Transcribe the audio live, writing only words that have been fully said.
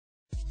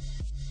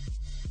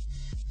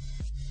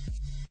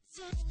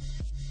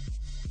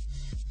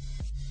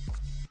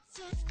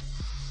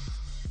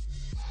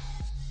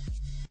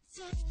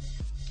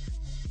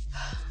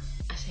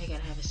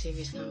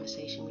serious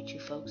conversation with you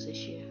folks this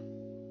year.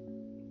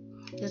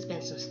 There's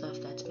been some stuff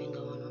that's been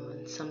going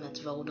on, some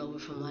that's rolled over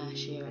from last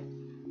year.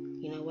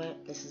 And you know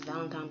what? This is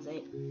Valentine's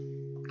Day.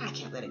 I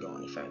can't let it go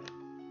any further.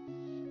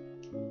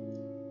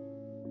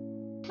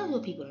 Tell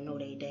your people to know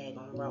they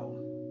daggone roll.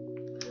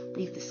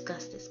 We've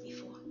discussed this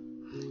before.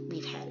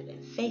 We've had it in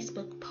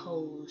Facebook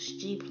posts,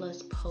 G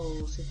Plus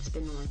posts, it's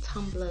been on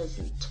Tumblrs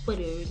and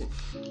Twitters and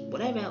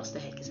whatever else the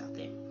heck is out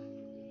there.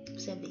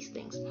 We've said these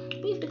things.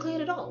 We've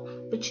declared it all,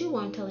 but you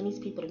aren't telling these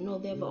people to know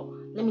their role.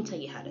 Let me tell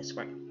you how this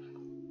works.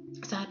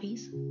 Side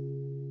piece,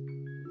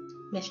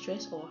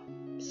 mistress, or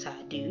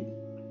side dude,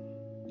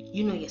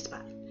 you know your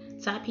spot.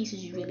 Side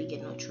pieces, you really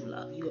get no true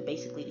love. You are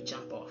basically the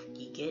jump off.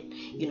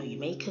 You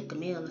may cook a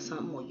meal or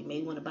something, or you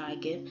may want to buy a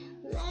gift.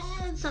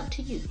 That's up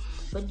to you.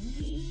 But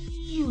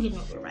you get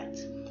no real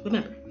rights.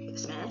 Remember, if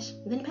smash,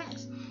 then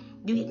pass.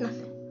 You get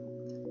nothing.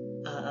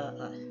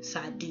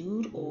 Side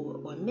dude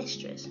or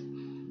mistress,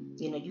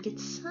 you get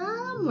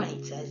some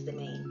rights as the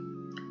main.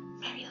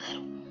 Very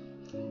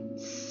little.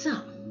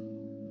 Some.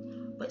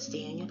 But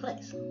stay in your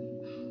place.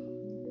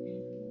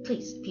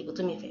 Please, people,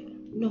 do me a favor.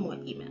 No more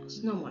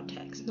emails, no more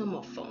texts, no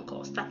more phone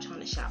calls. Stop trying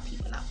to shout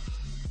people out.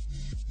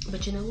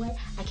 But you know what?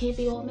 I can't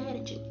be all mad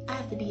at you. I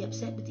have to be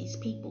upset with these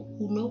people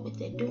who know what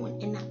they're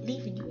doing and not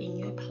leaving you in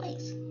your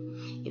place.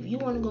 If you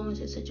want to go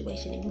into a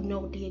situation and you know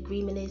what the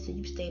agreement is, then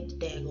you stay with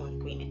the daggone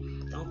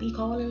agreement. Don't be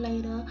calling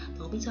later.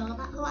 Don't be talking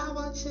about, I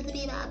want you to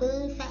be my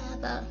boo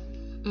forever.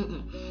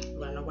 You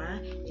want to know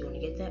why? You want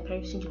to get that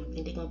person. You want to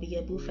think they're going to be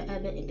your boo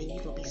forever, and then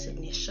you're going to be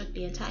sitting there shook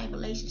the entire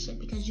relationship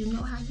because you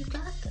know how you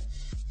got them.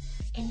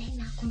 And they're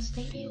not going to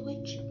stay there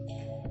with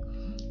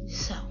you.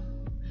 So,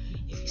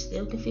 if you're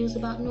still confused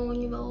about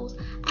knowing your roles,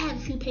 I have a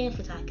few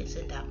pamphlets I can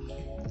send out.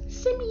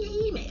 Send me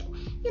your email,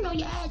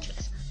 your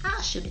address.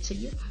 I'll shoot it to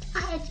you.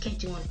 I'll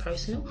educate you on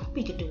personal.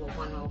 We could do a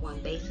one-on-one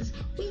basis.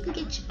 We can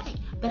get you right.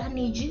 But I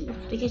need you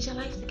to get your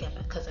life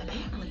together, because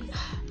apparently,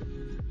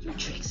 you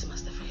tricks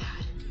must have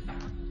forgot.